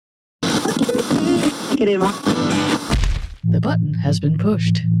negative. The button has been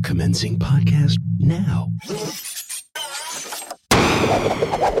pushed. Commencing podcast now.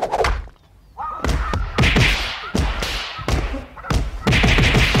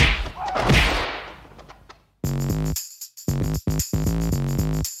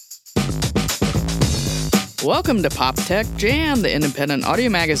 Welcome to Pop Tech Jam, the independent audio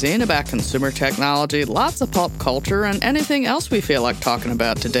magazine about consumer technology, lots of pop culture, and anything else we feel like talking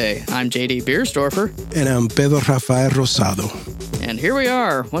about today. I'm JD Biersdorfer. And I'm Pedro Rafael Rosado. And here we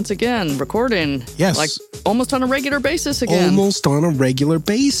are, once again, recording. Yes. Like almost on a regular basis again. Almost on a regular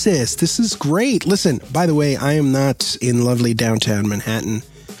basis. This is great. Listen, by the way, I am not in lovely downtown Manhattan.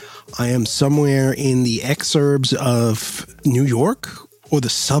 I am somewhere in the exurbs of New York. Or the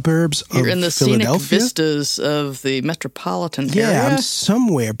suburbs of Philadelphia. You're in the scenic vistas of the metropolitan area. Yeah, I'm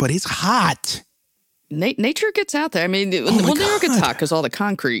somewhere, but it's hot. Nature gets out there. I mean, New York gets hot because all the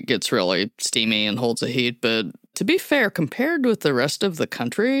concrete gets really steamy and holds the heat. But to be fair, compared with the rest of the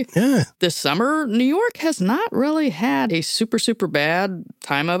country, this summer, New York has not really had a super, super bad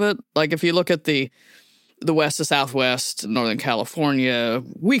time of it. Like if you look at the west to southwest, Northern California,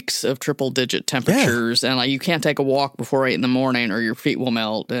 weeks of triple-digit temperatures, and like you can't take a walk before 8 in the morning or your feet will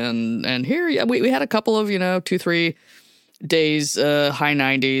melt. And here, we had a couple of 2-3 days, high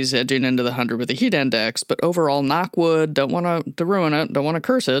 90s, edging into the 100 with the heat index. But overall, knock wood, don't want to ruin it, don't want to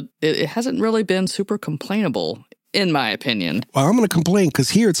curse it. It hasn't really been super complainable, in my opinion. Well, I'm going to complain because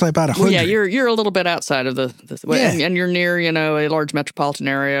here it's about 100. Well, yeah, you're a little bit outside of and you're near, a large metropolitan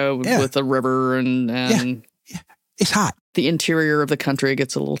area with a river and it's hot. The interior of the country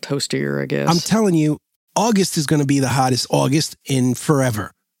gets a little toastier, I guess. I'm telling you, August is going to be the hottest August in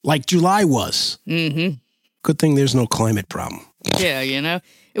forever, like July was. Mm-hmm. Good thing there's no climate problem. Yeah,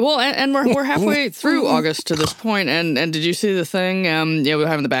 Well, and we're halfway through August to this point, and did you see the thing? We're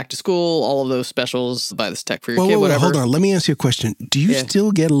having the back to school, all of those specials, buy this tech for your kid, whatever. Hold on, let me ask you a question. Do you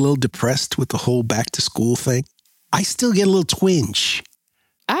still get a little depressed with the whole back to school thing? I still get a little twinge.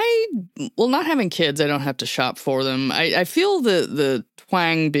 Not having kids, I don't have to shop for them. I feel the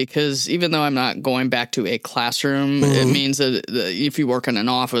twang because even though I'm not going back to a classroom, it means that if you work in an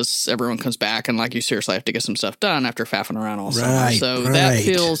office, everyone comes back and like you seriously have to get some stuff done after faffing around all summer. So that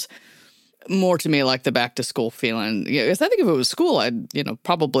feels more to me like the back to school feeling. I think if it was school, I'd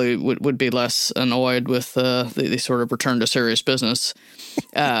probably would be less annoyed with the sort of return to serious business.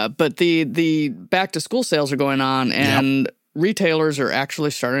 But the back to school sales are going on and. Yep. Retailers are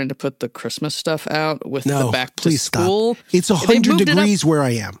actually starting to put the Christmas stuff out with the back to school. Stop. It's 100 degrees where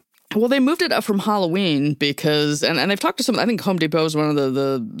I am. Well, they moved it up from Halloween because, and they've talked to some, I think Home Depot is one of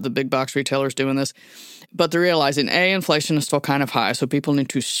the big box retailers doing this, but they're realizing, inflation is still kind of high, so people need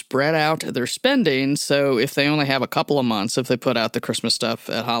to spread out their spending. So if they only have a couple of months, if they put out the Christmas stuff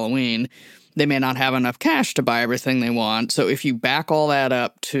at Halloween, they may not have enough cash to buy everything they want. So if you back all that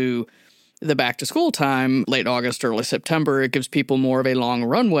up to the back-to-school time, late August, early September, it gives people more of a long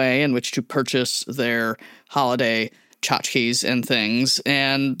runway in which to purchase their holiday tchotchkes and things.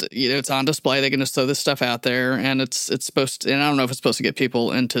 And it's on display. They can just throw this stuff out there, and it's supposed to, and I don't know if it's supposed to get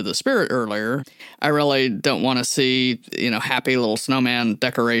people into the spirit earlier. I really don't want to see, happy little snowman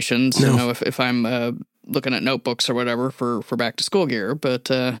decorations, if I'm looking at notebooks or whatever for back-to-school gear.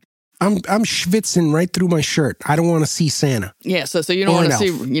 But I'm schwitzing right through my shirt. I don't want to see Santa. Yeah, so you don't want to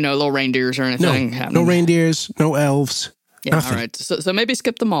see, little reindeers or anything happening. No reindeers, no elves. Yeah, nothing. All right. So maybe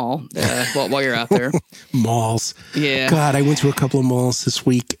skip the mall while you're out there. Malls. Yeah. God, I went to a couple of malls this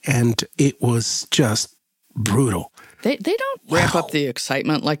week, and it was just brutal. They don't ramp up the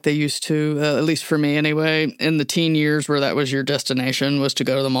excitement like they used to, at least for me anyway. In the teen years where that was your destination, was to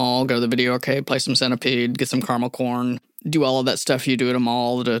go to the mall, go to the video arcade, play some Centipede, get some caramel corn, do all of that stuff you do at a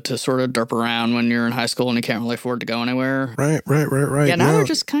mall to sort of derp around when you're in high school and you can't really afford to go anywhere. Right. Yeah, now they're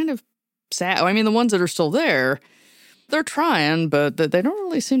just kind of sad. I mean, the ones that are still there, they're trying, but they don't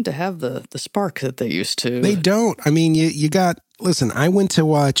really seem to have the spark that they used to. They don't. I mean, you got... Listen, I went to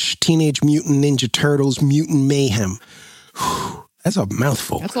watch Teenage Mutant Ninja Turtles Mutant Mayhem. Whew, that's a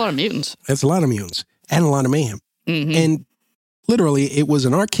mouthful. That's a lot of mutants. That's a lot of mutants and a lot of mayhem. Mm-hmm. And literally, it was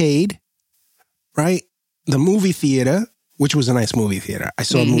an arcade, right? The movie theater, which was a nice movie theater. I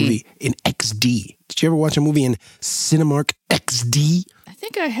saw a movie in XD. Did you ever watch a movie in Cinemark XD? I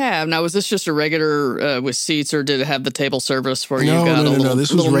think I have. Now, was this just a regular with seats, or did it have the table service where you got a little No.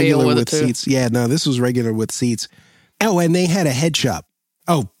 This was regular with seats. Too? Yeah, no, this was regular with seats. Oh, and they had a head shop.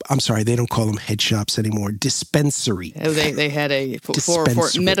 Oh, I'm sorry. They don't call them head shops anymore. Dispensary. Oh, they had a for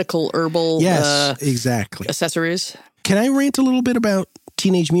medical herbal exactly. accessories. Can I rant a little bit about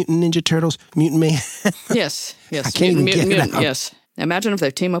Teenage Mutant Ninja Turtles, Mutant Mayhem? Yes. I can't even get it out. Yes. Imagine if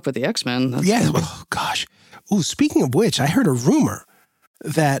they team up with the X-Men. Yeah, oh, gosh. Oh, speaking of which, I heard a rumor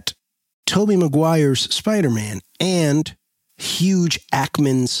that Tobey Maguire's Spider-Man and Hugh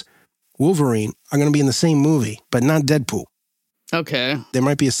Jackman's Wolverine are going to be in the same movie, but not Deadpool. Okay. There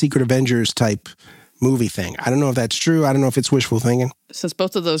might be a Secret Avengers type movie thing. I don't know if that's true. I don't know if it's wishful thinking. Since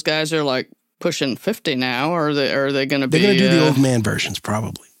both of those guys are like pushing 50 now, or are they going to be... They're going to do the old man versions,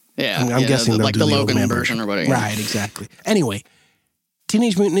 probably. Yeah. I'm guessing they'll like do the the Logan old man version or whatever. Right, exactly. Anyway,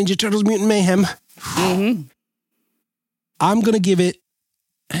 Teenage Mutant Ninja Turtles Mutant Mayhem. Mm-hmm. I'm going to give it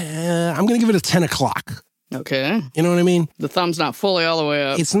a 10 o'clock. Okay. You know what I mean? The thumb's not fully all the way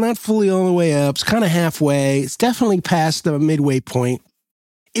up. It's not fully all the way up. It's kind of halfway. It's definitely past the midway point.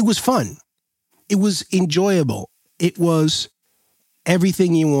 It was fun. It was enjoyable. It was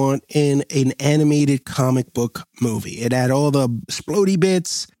everything you want in an animated comic book movie. It had all the explodey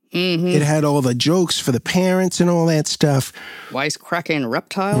bits. Mm-hmm. It had all the jokes for the parents and all that stuff. Wisecracking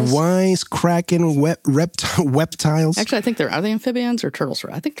reptiles? Wisecracking reptiles. Actually, I think are they amphibians or turtles?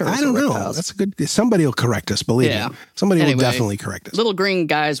 I think turtles I don't are know. reptiles. That's a good... Somebody will correct us, believe me. Somebody will definitely correct us. Little green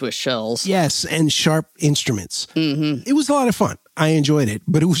guys with shells. Yes, and sharp instruments. Mm-hmm. It was a lot of fun. I enjoyed it.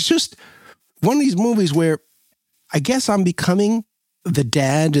 But it was just one of these movies where I guess I'm becoming the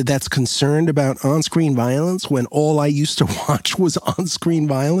dad that's concerned about on-screen violence when all I used to watch was on-screen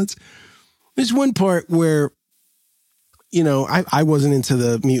violence. There's one part where, you know, I wasn't into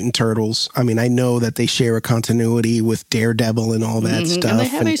the Mutant Turtles. I mean, I know that they share a continuity with Daredevil and all that stuff. And they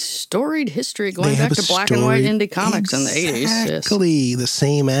have a storied history going back to black and white indie comics in the 80s. Exactly. Yes. The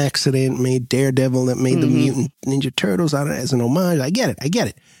same accident made Daredevil that made the Mutant Ninja Turtles out as an homage. I get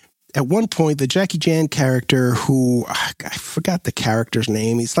it. At one point, the Jackie Chan character who, I forgot the character's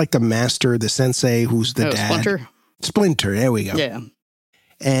name. He's like the master, the sensei, who's the dad. Splinter? Splinter, there we go. Yeah.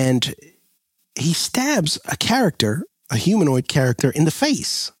 And he stabs a humanoid character in the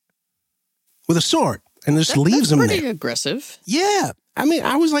face with a sword and just leaves him there. That's pretty aggressive. Yeah. I mean,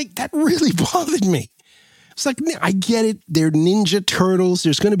 I was like, that really bothered me. It's like, I get it. They're Ninja Turtles.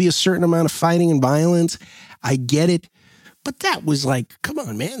 There's going to be a certain amount of fighting and violence. I get it. But that was like, come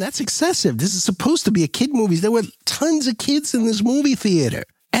on, man, that's excessive. This is supposed to be a kid movie. There were tons of kids in this movie theater.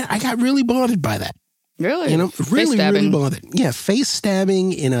 And I got really bothered by that. Really? You know, really bothered. Yeah, face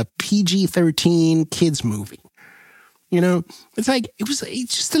stabbing in a PG-13 kids movie. You know, it's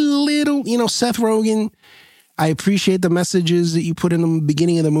just a little, you know, Seth Rogen. I appreciate the messages that you put in the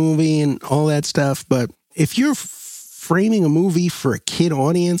beginning of the movie and all that stuff. But if you're framing a movie for a kid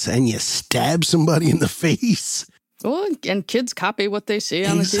audience and you stab somebody in the face... Well, and kids copy what they see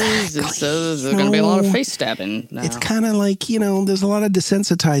on the TV, so there's going to be a lot of face stabbing now. It's kind of like, you know, there's a lot of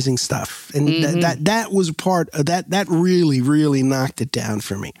desensitizing stuff. And that was part of that really, really knocked it down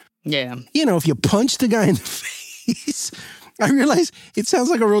for me. Yeah. You know, if you punch the guy in the face, I realize it sounds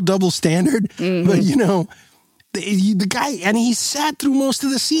like a real double standard, but, you know, the guy, and he sat through most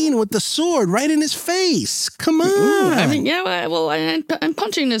of the scene with the sword right in his face. Come on. Ooh, I mean, yeah, well, and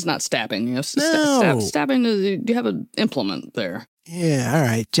punching is not stabbing. You know, stabbing is, you have an implement there. Yeah, all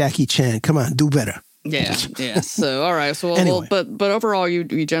right, Jackie Chan, come on, do better. Yeah. So, all right. So, anyway. but overall, you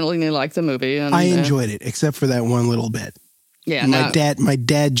generally liked the movie. And, I enjoyed it, except for that one little bit. Yeah. My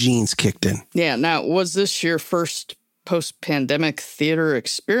dad genes kicked in. Yeah. Now, was this your first post-pandemic theater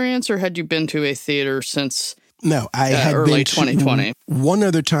experience, or had you been to a theater since... No, I had early been 2020. One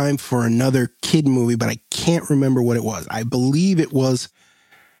other time for another kid movie, but I can't remember what it was. I believe it was.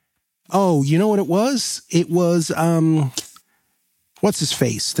 Oh, you know what it was? It was what's his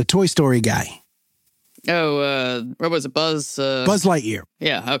face? The Toy Story guy. Oh, what was it? Buzz Lightyear.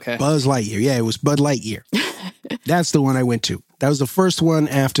 Yeah. Okay. Buzz Lightyear. Yeah, it was Bud Lightyear. That's the one I went to. That was the first one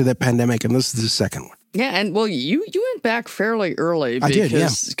after the pandemic, and this is the second one. Yeah, and well, you went back fairly early. I did, yeah.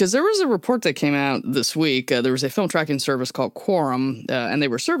 Because there was a report that came out this week. There was a film tracking service called Quorum, and they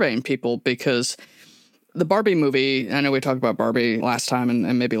were surveying people because the Barbie movie, I know we talked about Barbie last time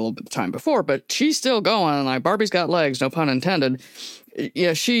and maybe a little bit the time before, but she's still going. Like, Barbie's got legs, no pun intended.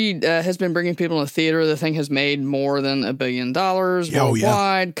 Yeah, she has been bringing people to the theater. The thing has made more than $1 billion worldwide.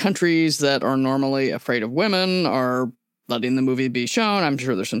 Yeah. Countries that are normally afraid of women are letting the movie be shown. I'm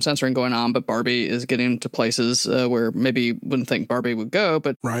sure there's some censoring going on, but Barbie is getting to places where maybe you wouldn't think Barbie would go.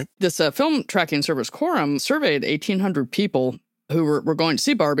 But this film tracking service Quorum surveyed 1,800 people who were going to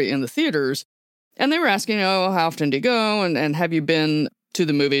see Barbie in the theaters. And they were asking, how often do you go? And have you been to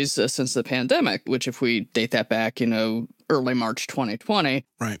the movies since the pandemic, which if we date that back, early March 2020.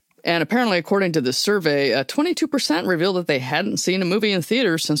 Right. And apparently, according to this survey, 22% revealed that they hadn't seen a movie in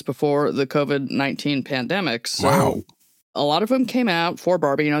theaters since before the COVID-19 pandemic. So, wow. A lot of them came out for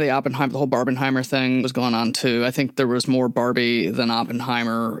Barbie. You know, the whole Barbenheimer thing was going on too. I think there was more Barbie than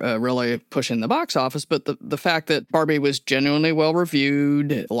Oppenheimer really pushing the box office. But the fact that Barbie was genuinely well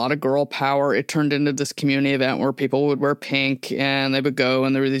reviewed, a lot of girl power, it turned into this community event where people would wear pink and they would go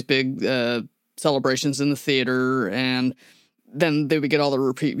and there were these big celebrations in the theater, and then they would get all the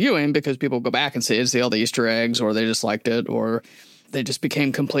repeat viewing because people would go back and see it, see all the Easter eggs, or they just liked it, or they just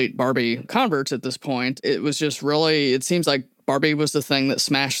became complete Barbie converts at this point. It was just really, it seems like Barbie was the thing that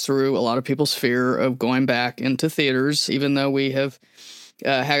smashed through a lot of people's fear of going back into theaters, even though we have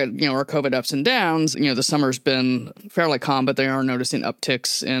had, you know, our COVID ups and downs. You know, the summer's been fairly calm, but they are noticing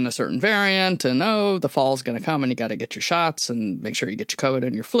upticks in a certain variant. And, the fall's going to come and you got to get your shots and make sure you get your COVID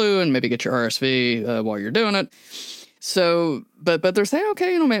and your flu and maybe get your RSV while you're doing it. So, but they're saying,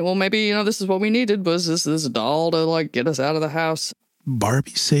 okay, maybe, this is what we needed was this doll to like get us out of the house.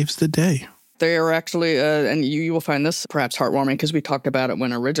 Barbie saves the day. They are actually, and you will find this perhaps heartwarming because we talked about it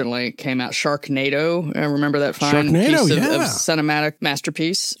when it originally came out. Sharknado, remember that fine piece of cinematic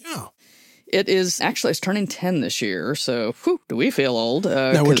masterpiece? Yeah. It is actually, it's turning 10 this year, so do we feel old?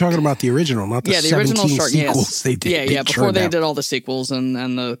 Now we're talking about the original, not the 17 sequels they did. Yeah, before they did all the sequels and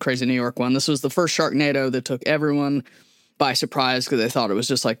the Crazy New York one. This was the first Sharknado that took everyone by surprise because they thought it was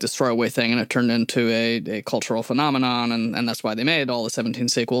just like this throwaway thing, and it turned into a cultural phenomenon, and that's why they made all the 17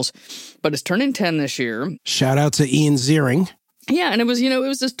 sequels. But it's turning 10 this year. Shout out to Ian Ziering. Yeah, and it was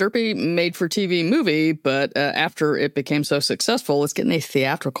this derpy made-for-TV movie, but after it became so successful, it's getting a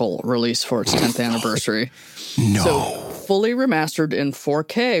theatrical release for its 10th anniversary. No. So fully remastered in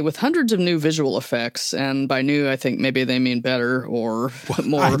 4K with hundreds of new visual effects, and by new, I think maybe they mean better or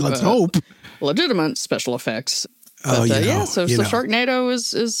more let's hope. Legitimate special effects. So Sharknado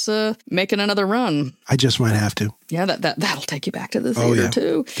is making another run. I just might have to. Yeah, that'll take you back to the theater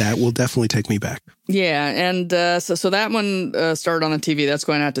too. That will definitely take me back. Yeah, and so that one started on the TV. That's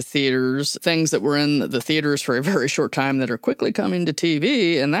going out to theaters. Things that were in the theaters for a very short time that are quickly coming to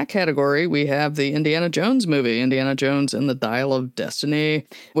TV. In that category, we have the Indiana Jones movie, Indiana Jones and the Dial of Destiny,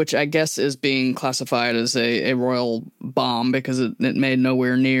 which I guess is being classified as a royal bomb because it made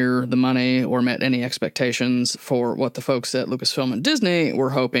nowhere near the money or met any expectations for what the folks at Lucasfilm and Disney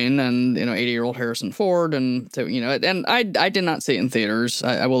were hoping. And 80-year-old Harrison Ford, and and I did not see it in theaters.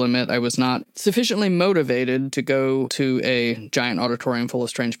 I will admit I was not sufficiently motivated to go to a giant auditorium full of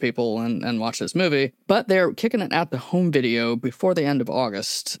strange people and watch this movie. But they're kicking it out to home video before the end of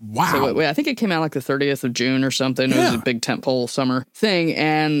August. Wow. So I think it came out like the 30th of June or something. Yeah. It was a big tentpole summer thing.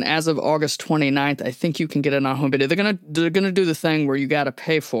 And as of August 29th, I think you can get it on home video. They're gonna do the thing where you got to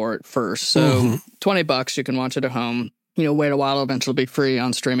pay for it first. So $20, you can watch it at home. Wait a while, it'll eventually be free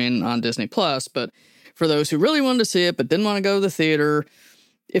on streaming on Disney Plus. But for those who really wanted to see it but didn't want to go to the theater,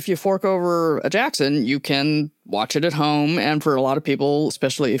 if you fork over a Jackson, you can watch it at home. And for a lot of people,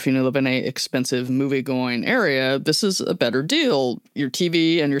 especially if you live in an expensive movie-going area, this is a better deal. Your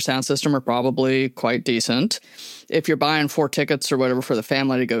TV and your sound system are probably quite decent. If you're buying 4 tickets or whatever for the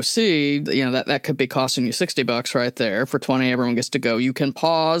family to go see, that could be costing you $60 right there. For $20, everyone gets to go. You can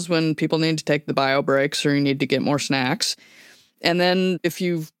pause when people need to take the bio breaks or you need to get more snacks. And then if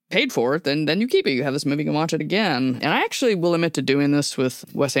you've paid for it, then you keep it. You have this movie, you can watch it again. And I actually will admit to doing this with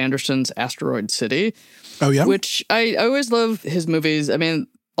Wes Anderson's Asteroid City. Oh, yeah? Which I always love his movies. I mean,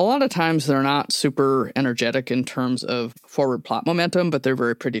 a lot of times they're not super energetic in terms of forward plot momentum, but they're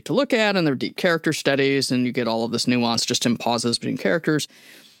very pretty to look at, and they're deep character studies, and you get all of this nuance just in pauses between characters.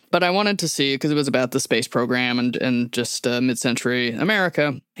 But I wanted to see, because it was about the space program and just mid-century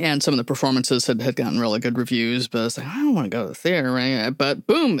America, and some of the performances had gotten really good reviews, but I was like, I don't want to go to the theater, right? But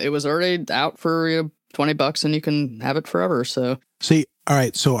boom, it was already out for $20 and you can have it forever. So see, all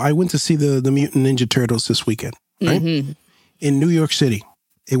right, so I went to see the Mutant Ninja Turtles this weekend, right? Mm-hmm. In New York City.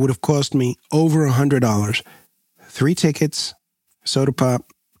 It would have cost me over $100. 3 tickets, soda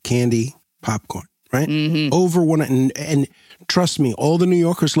pop, candy, popcorn, right? Mm-hmm. Over one, and trust me, all the New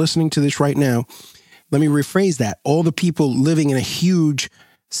Yorkers listening to this right now, let me rephrase that. All the people living in a huge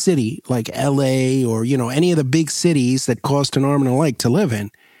city like LA or, any of the big cities that cost an arm and a leg to live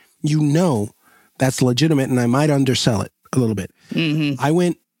in, that's legitimate, and I might undersell it a little bit. Mm-hmm. I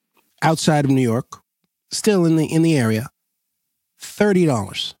went outside of New York, still in the area,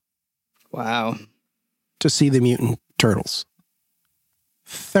 $30. Wow. To see the Mutant Turtles.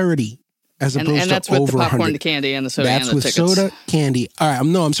 30 as opposed to over 100. And that's with the popcorn, the candy, and the soda and the tickets. That's with soda, candy. All right,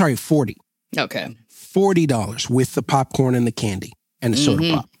 I'm sorry, 40. Okay. $40 with the popcorn and the candy and the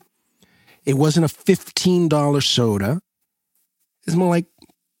soda pop. It wasn't a $15 soda. It's more like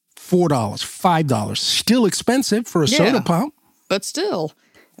 $4, $5. Still expensive for a soda pop. But still.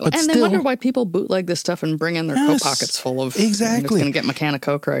 But and still, they wonder why people bootleg this stuff and bring in their coat pockets full of. Exactly. It's going to get my can of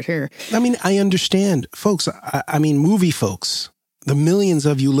Coke right here. I mean, I understand, folks. I mean, movie folks, the millions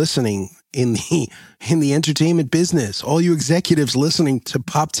of you listening in the entertainment business, all you executives listening to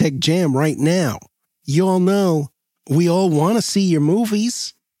Pop Tech Jam right now, you all know we all want to see your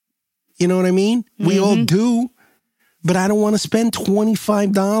movies. You know what I mean? We all do. But I don't want to spend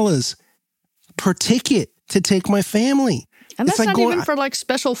 $25 per ticket to take my family. And that's not even for like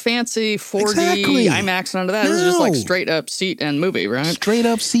special fancy 4D IMAX and under that. This is just like straight up seat and movie, right? Straight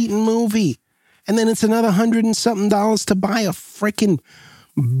up seat and movie. And then it's another $100 and something to buy a freaking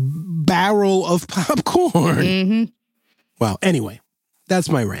barrel of popcorn. Well, anyway, that's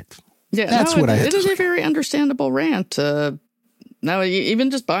my rant. Yeah, that's what I had. It is a very understandable rant. Now,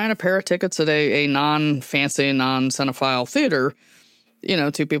 even just buying a pair of tickets at a non-fancy, non-cinephile theater, you know,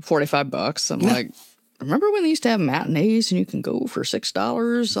 two people, $45. I'm like, remember when they used to have matinees and you can go for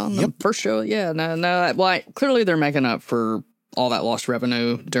 $6 on the first show? Yeah, no. Well, clearly they're making up for all that lost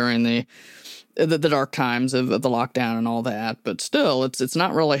revenue during the dark times of the lockdown and all that. But still, it's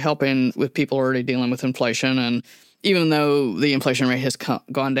not really helping with people already dealing with inflation. And even though the inflation rate has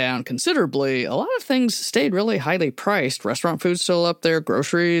gone down considerably, a lot of things stayed really highly priced. Restaurant food's still up there,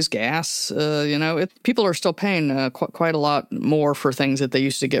 groceries, gas. People are still paying quite a lot more for things that they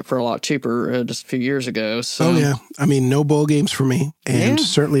used to get for a lot cheaper just a few years ago. So. Oh, yeah. I mean, no bowl games for me, and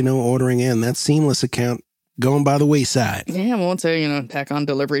certainly no ordering in. That Seamless account going by the wayside. Yeah, well, once tack on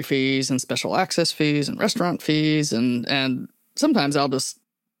delivery fees and special access fees and restaurant fees, and sometimes I'll just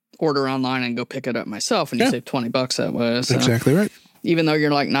order online and go pick it up myself, and you save $20 that way. So exactly right. Even though you're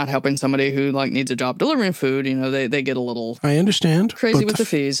like not helping somebody who like needs a job delivering food, they get a little I understand crazy with the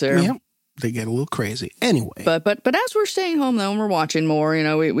fees there. Yeah, they get a little crazy anyway. But as we're staying home though, and we're watching more,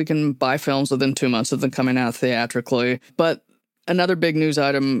 we can buy films within 2 months of them coming out theatrically. But another big news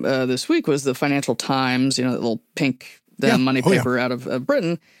item this week was the Financial Times, that little pink money paper out of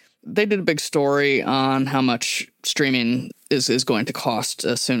Britain. They did a big story on how much streaming is going to cost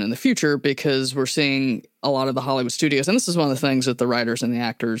soon in the future, because we're seeing a lot of the Hollywood studios, and this is one of the things that the writers and the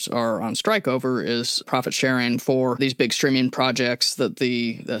actors are on strike over, is profit sharing for these big streaming projects that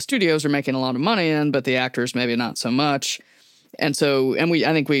the studios are making a lot of money in, but the actors maybe not so much. And so,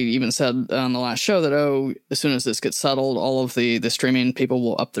 I think we even said on the last show that, as soon as this gets settled, all of the streaming people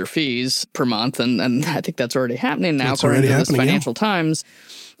will up their fees per month. And I think that's already happening now, according to this Financial Times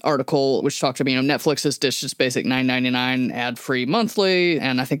article, which talked about, Netflix has dished its basic $9.99 ad-free monthly,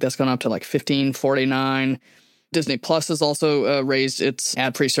 and I think that's gone up to like $15.49. Disney Plus has also raised its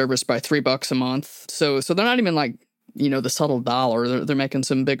ad-free service by $3 a month. So they're not even like, the subtle dollar. They're making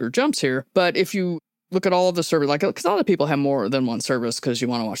some bigger jumps here. But if you look at all of the service, because a lot of people have more than one service, because you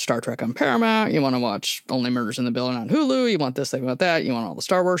want to watch Star Trek on Paramount, you want to watch Only Murders in the Building on Hulu, you want this, you want that, you want all the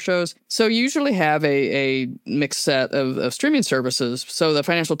Star Wars shows. So you usually have a mixed set of streaming services. So the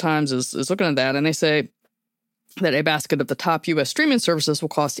Financial Times is looking at that, and they say that a basket of the top U.S. streaming services will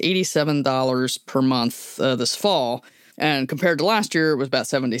cost $87 per month this fall. And compared to last year, it was about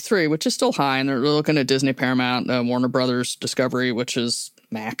 $73, which is still high. And they're looking at Disney, Paramount, Warner Brothers, Discovery, which is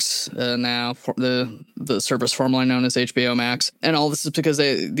Max now, the service formerly known as HBO Max. And all this is because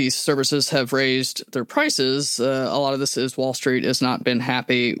these services have raised their prices. A lot of this is Wall Street has not been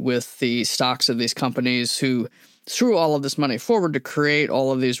happy with the stocks of these companies who threw all of this money forward to create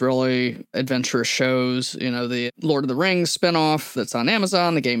all of these really adventurous shows. The Lord of the Rings spinoff that's on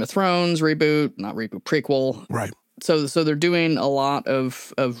Amazon, the Game of Thrones prequel. Right. So they're doing a lot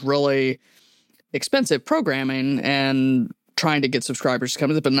of really expensive programming and trying to get subscribers to come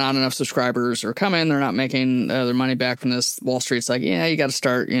to this, but not enough subscribers are coming. They're not making their money back from this. Wall Street's like, you got to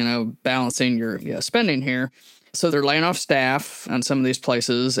start, balancing your spending here. So they're laying off staff on some of these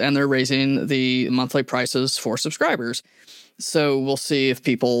places, and they're raising the monthly prices for subscribers. So we'll see if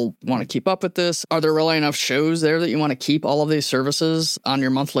people want to keep up with this. Are there really enough shows there that you want to keep all of these services on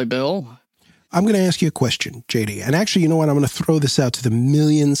your monthly bill? I'm going to ask you a question, JD. And actually, you know what? I'm going to throw this out to the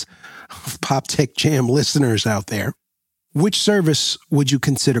millions of Pop Tech Jam listeners out there. Which service would you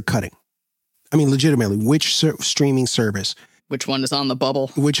consider cutting? I mean, legitimately, which streaming service? Which one is on the bubble?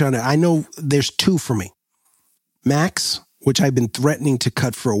 Which one? I know there's two for me. Max, which I've been threatening to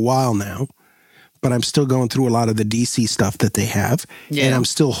cut for a while now, but I'm still going through a lot of the DC stuff that they have. Yeah. And I'm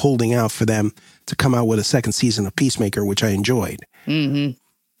still holding out for them to come out with a second season of Peacemaker, which I enjoyed. Mm-hmm.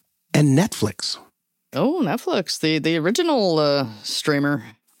 And Netflix. Oh, Netflix, the original streamer.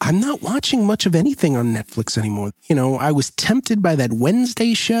 I'm not watching much of anything on Netflix anymore. I was tempted by that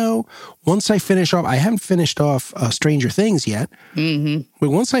Wednesday show. Once I finish off, I haven't finished off Stranger Things yet. Mm-hmm. But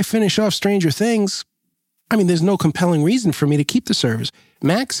once I finish off Stranger Things, there's no compelling reason for me to keep the service.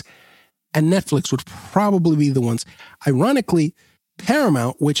 Max and Netflix would probably be the ones. Ironically,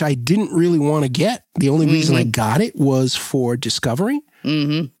 Paramount, which I didn't really want to get, the only reason I got it was for Discovery,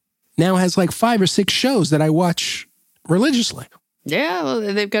 now has like 5 or 6 shows that I watch religiously. Yeah, well,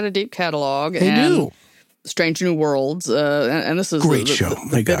 they've got a deep catalog. They do. Strange New Worlds, and this is Great show.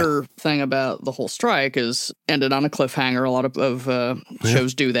 The bitter thing about the whole strike is ended on a cliffhanger. A lot of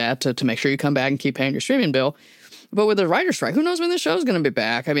shows do that to make sure you come back and keep paying your streaming bill. But with the writer's strike, who knows when the show's going to be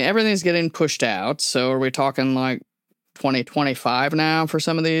back? I mean, everything's getting pushed out. So are we talking like 2025 now for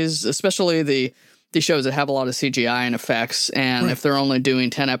some of these, especially the shows that have a lot of CGI and effects? And if they're only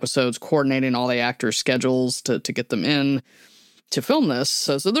doing 10 episodes, coordinating all the actors' schedules to get them in to film this.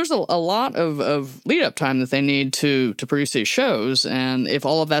 So there's a lot of lead-up time that they need to produce these shows. And if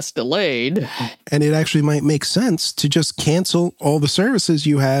all of that's delayed... And it actually might make sense to just cancel all the services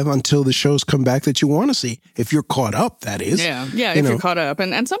you have until the shows come back that you want to see. If you're caught up, that is. Yeah, if you're caught up.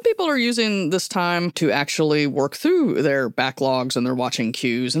 And some people are using this time to actually work through their backlogs and their watching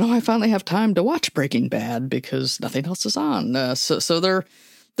queues. And, I finally have time to watch Breaking Bad because nothing else is on. So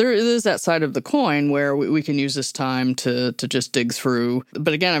there is that side of the coin where we can use this time to just dig through.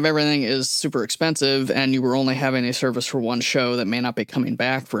 But again, if everything is super expensive and you were only having a service for one show that may not be coming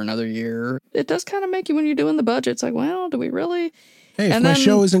back for another year, it does kind of make you, when you're doing the budget, it's like, well, do we really? Hey, if my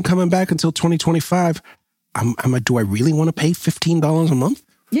show isn't coming back until 2025, do I really want to pay $15 a month?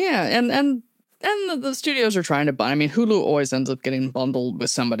 Yeah, and the studios are trying to buy. I mean, Hulu always ends up getting bundled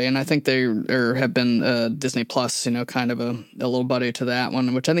with somebody, and I think there have been Disney Plus, kind of a little buddy to that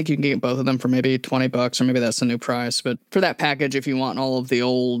one, which I think you can get both of them for maybe $20, or maybe that's the new price. But for that package, if you want all of the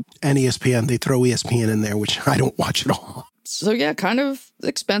old... And ESPN, they throw ESPN in there, which I don't watch at all. So yeah, kind of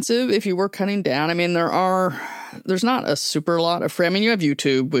expensive if you were cutting down. I mean, there's not a super lot of free... I mean, you have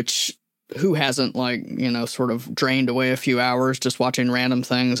YouTube, which... Who hasn't, sort of drained away a few hours just watching random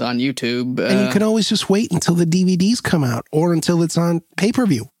things on YouTube? And you can always just wait until the DVDs come out or until it's on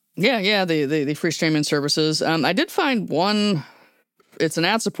pay-per-view. Yeah, the free streaming services. I did find one, it's an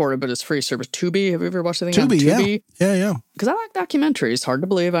ad-supported, but it's free service, Tubi. Have you ever watched anything on Tubi? Yeah. Because I like documentaries. Hard to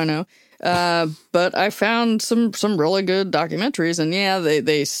believe, I know. But I found some really good documentaries, and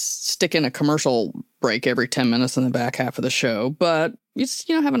they stick in a commercial break every 10 minutes in the back half of the show, but you just,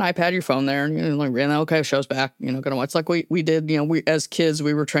 have an iPad, your phone there, and you're like, okay, show's back, gonna watch. Like we did, we as kids,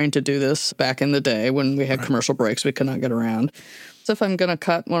 we were trained to do this back in the day when we had commercial breaks, we could not get around. So if I'm gonna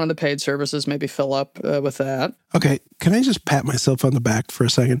cut one of the paid services, maybe fill up with that. Okay, can I just pat myself on the back for a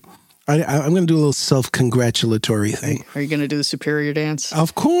second? I'm going to do a little self-congratulatory thing. Are you going to do the superior dance?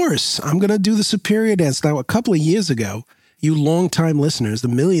 Of course. I'm going to do the superior dance. Now, a couple of years ago, you longtime listeners, the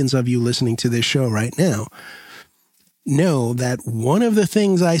millions of you listening to this show right now, know that one of the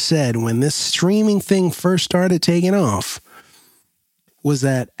things I said when this streaming thing first started taking off was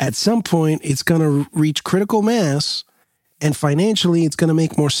that at some point it's going to reach critical mass, and financially it's going to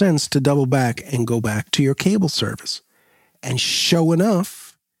make more sense to double back and go back to your cable service. And sure enough,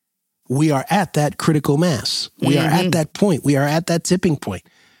 we are at that critical mass. We are at that point. We are at that tipping point.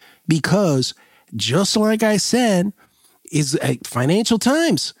 Because just like I said, is Financial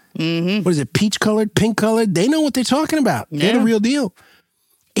Times. What is it? Peach colored, pink colored. They know what they're talking about. Yeah. They're the real deal.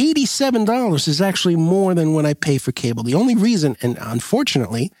 $87 is actually more than what I pay for cable. The only reason, and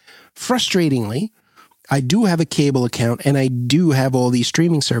unfortunately, frustratingly, I do have a cable account and I do have all these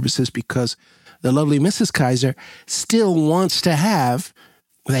streaming services because the lovely Mrs. Kaiser still wants to have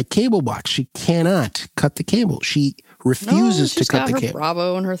that cable box. She cannot cut the cable. She refuses to cut the cable. She's got her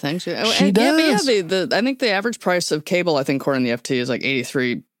Bravo and her things. She does. Yeah, I think the average price of cable, I think, according to the FT, is like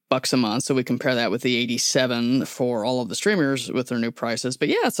 $83 a month. So we compare that with the $87 for all of the streamers with their new prices. But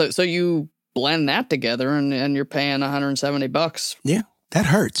yeah, so you blend that together and you're paying $170. Yeah, that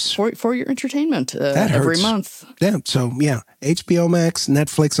hurts for your entertainment that every hurts. month. Yeah, so HBO Max,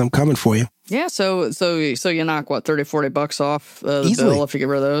 Netflix, I'm coming for you. Yeah, so you knock, $30, $40 off the Easily. bill if you get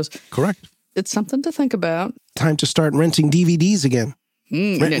rid of those. Correct. It's something to think about. Time to start renting DVDs again.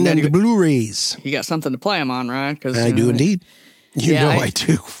 Renting the Blu-rays. You got something to play them on, right? I do indeed. I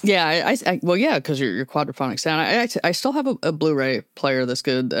do. Yeah, because you're quadraphonic sound. I still have a Blu-ray player that's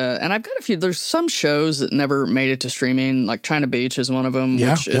good, and I've got a few. There's some shows that never made it to streaming, like China Beach is one of them,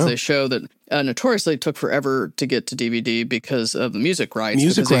 which is a show that notoriously took forever to get to DVD because of the music rights.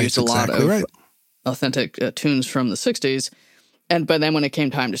 Because they used a lot of authentic tunes from the 60s. But then when it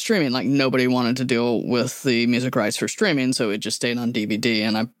came time to streaming, nobody wanted to deal with the music rights for streaming, so it just stayed on DVD,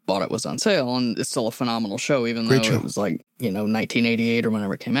 and I bought it was on sale, and it's still a phenomenal show, even though it was 1988 or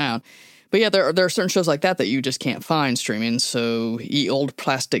whenever it came out. But yeah, there are certain shows like that you just can't find streaming, so old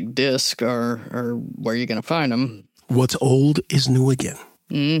plastic disc are where you're going to find them. What's old is new again.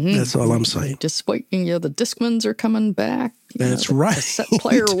 Mm-hmm. That's all I'm saying. Just wait, the Discmans are coming back. That's right. Cassette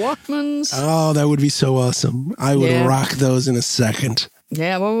player Walkmans. Oh, that would be so awesome. I would rock those in a second.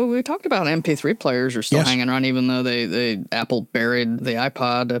 Yeah, well, we talked about MP3 players are still hanging around, even though they Apple buried the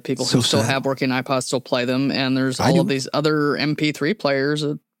iPod. People who still have working iPods still play them, and there's all of these other MP3 players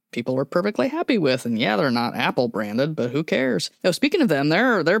that people are perfectly happy with. And yeah, they're not Apple branded, but who cares? Now, speaking of them,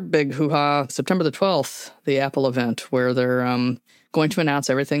 their big hoo-ha, September the 12th, the Apple event, where they're going to announce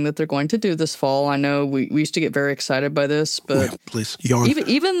everything that they're going to do this fall. I know we used to get very excited by this, but please, yawn.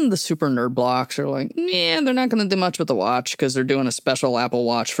 Even the super nerd blocks are like, they're not going to do much with the watch because they're doing a special Apple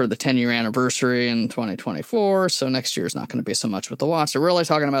Watch for the 10-year anniversary in 2024. So next year is not going to be so much with the watch. They're really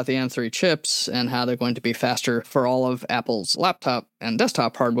talking about the M3 chips and how they're going to be faster for all of Apple's laptop and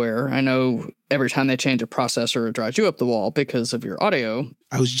desktop hardware. I know every time they change a processor, it drives you up the wall because of your audio.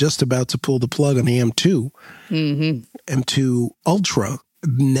 I was just about to pull the plug on the M2. M2 Ultra.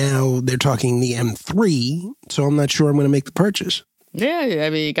 Now they're talking the M3, so I'm not sure I'm going to make the purchase. Yeah, I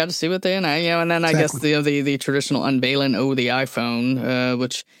mean, you got to see what they and then I guess the traditional unveiling, the iPhone,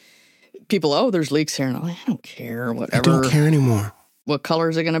 which people, there's leaks here, and I don't care, whatever. I don't care anymore. What color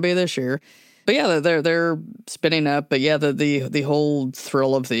is it going to be this year? But yeah, they're spinning up. But yeah, the whole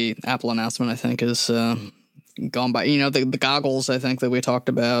thrill of the Apple announcement, I think, is gone by. The goggles, I think, that we talked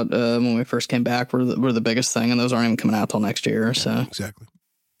about when we first came back were the biggest thing, and those aren't even coming out till next year. So exactly.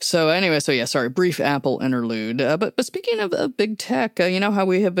 So anyway, brief Apple interlude. But speaking of big tech, you know how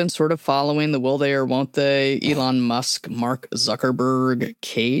we have been sort of following the will they or won't they Elon Musk, Mark Zuckerberg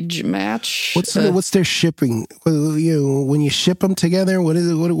cage match? What's their shipping? When you ship them together, what is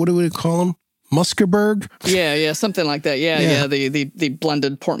it? What do we call them? Muskerberg? Yeah, something like that. Yeah. The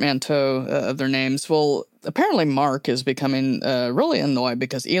blended portmanteau of their names. Well, apparently Mark is becoming really annoyed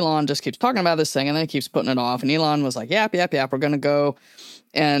because Elon just keeps talking about this thing and then he keeps putting it off. And Elon was like, yep, we're going to go.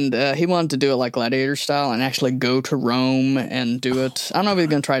 And he wanted to do it like Gladiator style and actually go to Rome and do it. I don't know if he's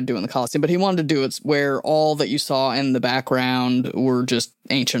going to try to do it in the Colosseum, but he wanted to do it where all that you saw in the background were just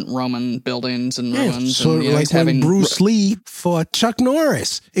ancient Roman buildings and ruins. So and, like when Bruce Lee fought Chuck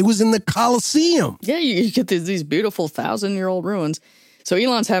Norris. It was in the Colosseum. Yeah, you get these beautiful 1,000-year-old ruins. So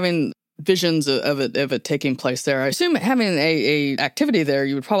Elon's having visions of it taking place there. I assume having a activity there,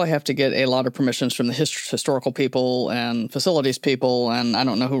 you would probably have to get a lot of permissions from the historical people and facilities people, and I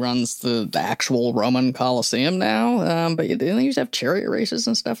don't know who runs the actual Roman Colosseum now, but they used to have chariot races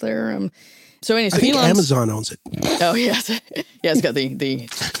and stuff there. So anyway, I think Amazon owns it. Oh, yes. Yeah, it's got the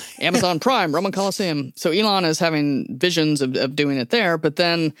Amazon Prime Roman Colosseum. So Elon is having visions of doing it there, but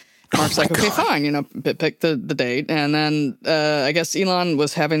then Mark's like, okay, fine, pick the date. And then I guess Elon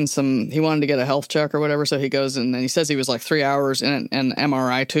was having he wanted to get a health check or whatever. So he goes and he says he was like 3 hours in an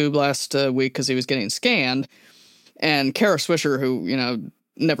MRI tube last week because he was getting scanned. And Kara Swisher, who,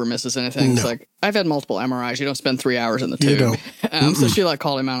 never misses anything, is like, I've had multiple MRIs. You don't spend 3 hours in the tube. So she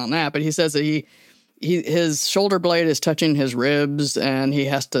called him out on that. But he says that his shoulder blade is touching his ribs and he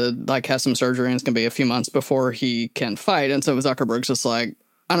has to have some surgery and it's going to be a few months before he can fight. And so Zuckerberg's just like,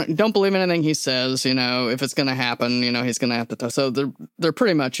 I don't believe anything he says, if it's going to happen, he's going to have to. So they're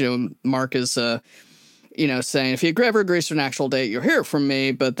pretty much, Mark is, saying if he ever agrees to an actual date, you'll hear from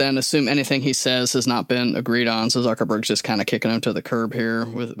me, but then assume anything he says has not been agreed on. So Zuckerberg's just kind of kicking him to the curb here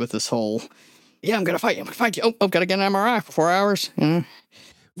with this whole, I'm going to fight you. Oh, got to get an MRI for 4 hours.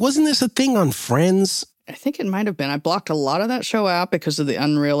 Wasn't this a thing on Friends? I think it might have been. I blocked a lot of that show out because of the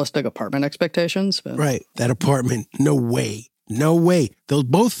unrealistic apartment expectations. But. Right. That apartment. No way.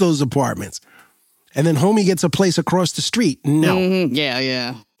 Both those apartments. And then homie gets a place across the street. No. Mm-hmm.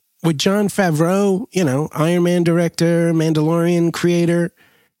 Yeah. With Jon Favreau, Iron Man director, Mandalorian creator,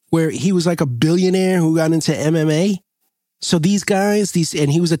 where he was like a billionaire who got into MMA. So these guys,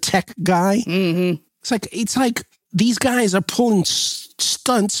 and he was a tech guy. Mm-hmm. It's like these guys are pulling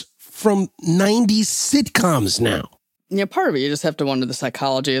stunts from 90s sitcoms now. Yeah, part of it, you just have to wonder the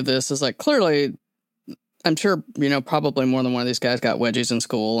psychology of this is like clearly, I'm sure, probably more than one of these guys got wedgies in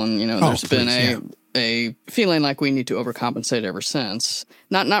school and, there's been a feeling like we need to overcompensate ever since.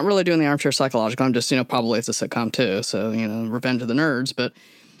 Not really doing the armchair psychological. I'm just, probably it's a sitcom too. So, Revenge of the Nerds. But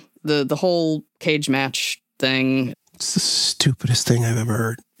the whole cage match thing. It's the stupidest thing I've ever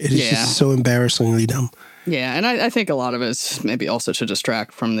heard. It is just so embarrassingly dumb. Yeah. And I think a lot of it's maybe also to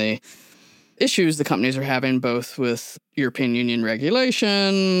distract from the issues the companies are having, both with European Union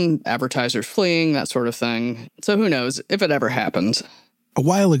regulation, advertisers fleeing, that sort of thing. So who knows if it ever happens. A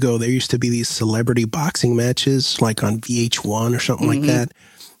while ago, there used to be these celebrity boxing matches, like on VH1 or something like that,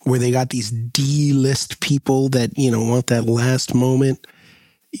 where they got these D-list people that, want that last moment,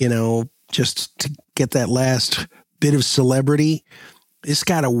 just to get that last bit of celebrity. It's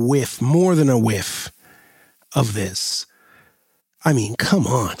got a whiff, more than a whiff of this. I mean, come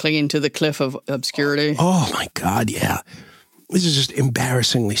on. Clinging to the cliff of obscurity. Oh, my God, yeah. This is just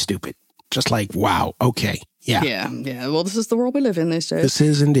embarrassingly stupid. Just like, wow, okay. Yeah. Well, this is the world we live in these days. This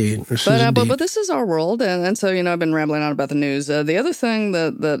is indeed. But this is our world. And so, I've been rambling on about the news. The other thing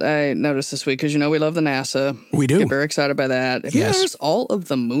that I noticed this week, because, we love the NASA. We do. Get very excited by that. Have you noticed all of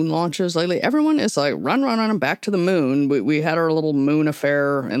the moon launches lately? Everyone is like, run, back to the moon. We had our little moon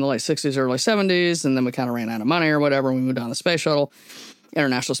affair in the late 60s, early 70s, and then we kind of ran out of money or whatever. We moved on the space shuttle,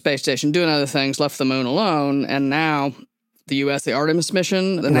 International Space Station, doing other things, left the moon alone. And now the U.S., the Artemis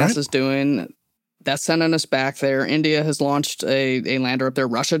mission, the NASA's doing, that's sending us back there. India has launched a lander up there.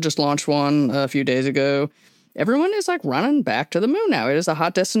 Russia just launched one a few days ago. Everyone is like running back to the moon now. It is a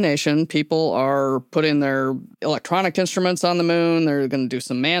hot destination. People are putting their electronic instruments on the moon. They're going to do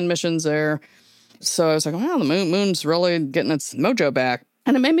some manned missions there. So I was like, wow, the moon's really getting its mojo back.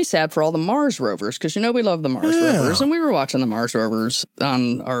 And it made me sad for all the Mars rovers, because we love the Mars rovers. And we were watching the Mars rovers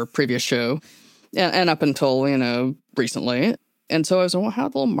on our previous show and up until, recently. And so I was like, well, how are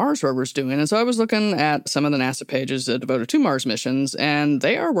the little Mars rovers doing? And so I was looking at some of the NASA pages devoted to Mars missions, and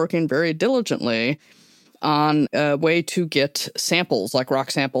they are working very diligently on a way to get samples, like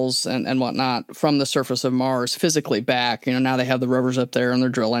rock samples and whatnot, from the surface of Mars physically back. Now they have the rovers up there and they're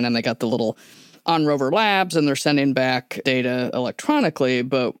drilling, and they got the little on-rover labs, and they're sending back data electronically,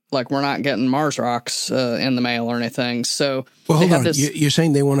 but like we're not getting Mars rocks in the mail or anything. So hold on. You're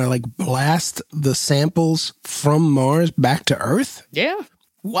saying they want to like blast the samples from Mars back to Earth? Yeah.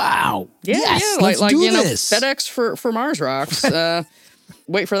 Wow. Yeah, yes, yeah. Let's do this. FedEx for Mars rocks.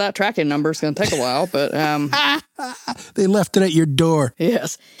 Wait for that tracking number. It's going to take a while, but they left it at your door.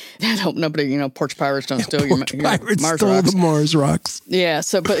 Yes. I hope nobody, porch pirates don't steal your Mars stole rocks. the Mars rocks. Yeah.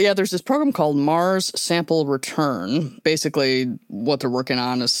 So, there's this program called Mars Sample Return. Basically, what they're working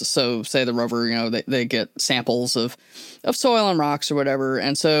on is, so say the rover, they get samples of soil and rocks or whatever,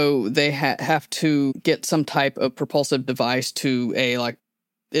 and so they have to get some type of propulsive device to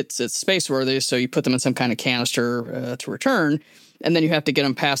it's space worthy. So you put them in some kind of canister to return. And then you have to get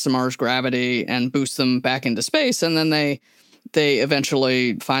them past the Mars gravity and boost them back into space. And then they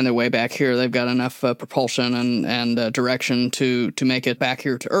eventually find their way back here. They've got enough propulsion and direction to make it back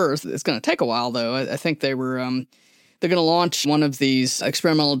here to Earth. It's going to take a while, though. I think they're going to launch one of these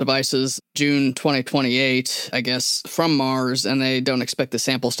experimental devices June 2028, I guess, from Mars, and they don't expect the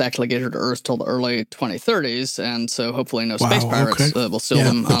samples to actually get here to Earth till the early 2030s, and so hopefully no space pirates will steal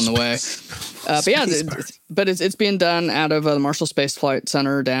them on the way. But it's being done out of the Marshall Space Flight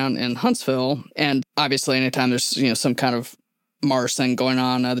Center down in Huntsville, and obviously anytime there's some kind of Mars thing going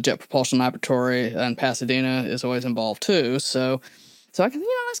on, the Jet Propulsion Laboratory in Pasadena is always involved too. So I can,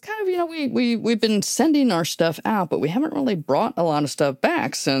 that's kind of, we've been sending our stuff out, but we haven't really brought a lot of stuff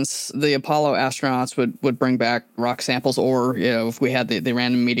back since the Apollo astronauts would bring back rock samples, or, if we had the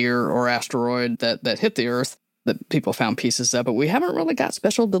random meteor or asteroid that hit the Earth that people found pieces of, but we haven't really got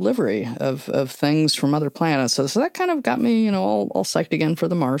special delivery of things from other planets. So that kind of got me, all psyched again for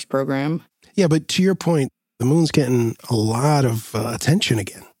the Mars program. Yeah, but to your point, the moon's getting a lot of attention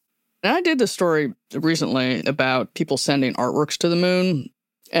again. And I did this story recently about people sending artworks to the moon.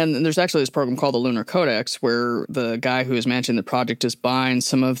 And there's actually this program called the Lunar Codex, where the guy who is managing the project is buying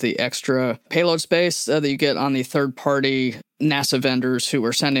some of the extra payload space that you get on the third-party NASA vendors who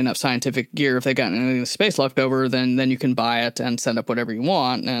are sending up scientific gear. If they've got any space left over, then you can buy it and send up whatever you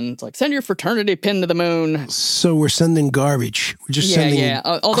want. And it's like, send your fraternity pin to the moon. So we're sending garbage. We're just sending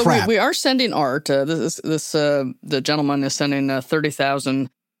Although crap. We are sending art. The gentleman is sending 30,000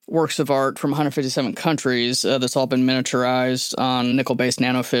 works of art from 157 countries that's all been miniaturized on nickel-based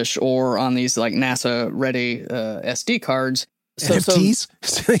nanofish or on these like NASA-ready SD cards. NFTs?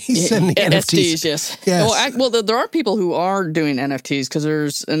 He's sending NFTs. Yes. Yes. Well, there are people who are doing NFTs, because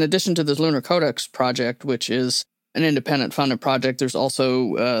there's, in addition to this Lunar Codex project, which is an independent funded project, there's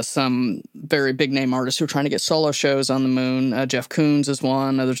also some very big name artists who are trying to get solo shows on the moon. Jeff Koons is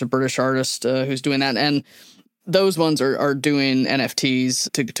one. There's a British artist who's doing that. And those ones are doing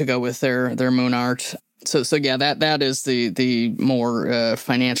NFTs to go with their moon art. So yeah, that is the more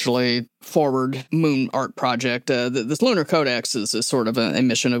financially forward moon art project. This Lunar Codex is sort of a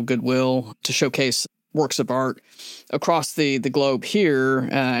mission of goodwill to showcase works of art across the globe here,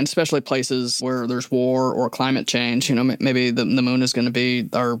 and especially places where there's war or climate change. Maybe the moon is going to be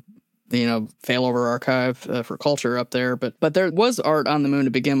our failover archive for culture up there. But there was art on the moon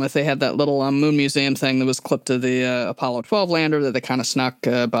to begin with. They had that little moon museum thing that was clipped to the Apollo 12 lander that they kind of snuck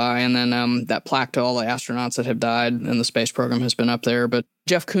by. And then that plaque to all the astronauts that have died in the space program has been up there. But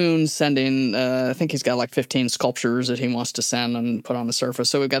Jeff Koons sending, I think he's got like 15 sculptures that he wants to send and put on the surface.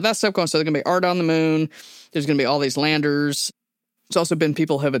 So we've got that stuff going. So there's going to be art on the moon. There's going to be all these landers. There's also been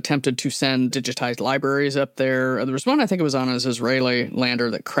people have attempted to send digitized libraries up there. There was one, I think it was on an Israeli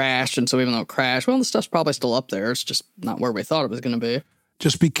lander that crashed. And so even though it crashed, well, the stuff's probably still up there. It's just not where we thought it was going to be.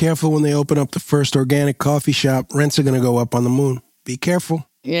 Just be careful when they open up the first organic coffee shop. Rents are going to go up on the moon. Be careful.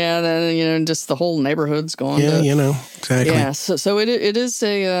 Yeah, then, just the whole neighborhood's going. Yeah, exactly. Yeah, so it is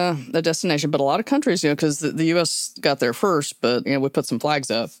a destination, but a lot of countries, because the U.S. got there first, but we put some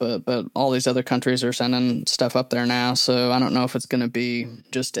flags up, but all these other countries are sending stuff up there now. So I don't know if it's going to be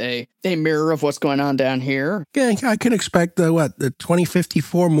just a mirror of what's going on down here. Yeah, I can expect the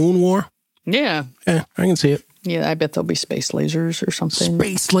 2054 moon war. Yeah, I can see it. Yeah, I bet there'll be space lasers or something.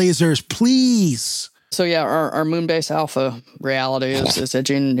 Space lasers, please. So yeah, our Moonbase Alpha reality is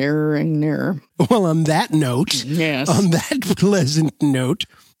edging nearer and nearer. Well, on that note, yes. On that pleasant note,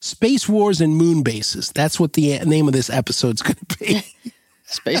 Space Wars and Moon Bases. That's what the name of this episode's going to be.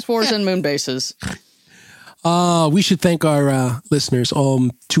 Space Wars and Moon Bases. We should thank our listeners, all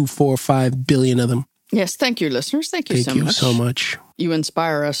 245 billion of them. Yes, thank you, listeners. Thank you so much. Thank you so much. You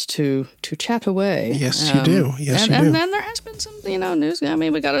inspire us to chat away. Yes, you do. Yes, you do. And then there has been some, news. I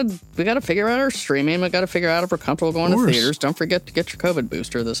mean, we gotta figure out our streaming. We gotta figure out if we're comfortable going to theaters. Don't forget to get your COVID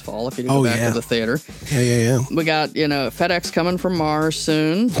booster this fall if you go back to the theater. Yeah. We got FedEx coming from Mars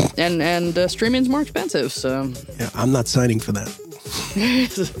soon, and streaming's more expensive. So yeah, I'm not signing for that.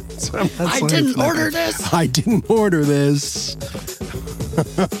 I didn't order this. I didn't order this.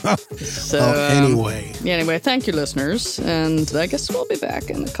 So anyway, thank you, listeners, and I guess we'll be back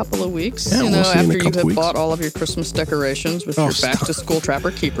in a couple of weeks. Yeah, we'll see after in a you couple have bought all of your Christmas decorations with your back to school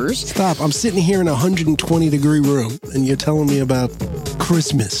Trapper Keepers. Stop! I'm sitting here in a 120-degree room, and you're telling me about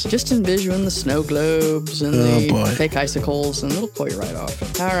Christmas. Just envision the snow globes and the fake icicles, and it'll pull you right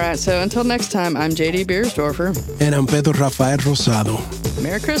off. All right, so until next time, I'm JD Beersdorfer, and I'm Pedro Rafael Rosado.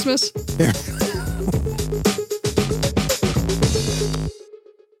 Merry Christmas.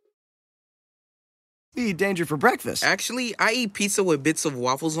 Eat danger for breakfast. Actually, I eat pizza with bits of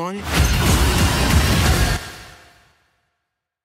waffles on it.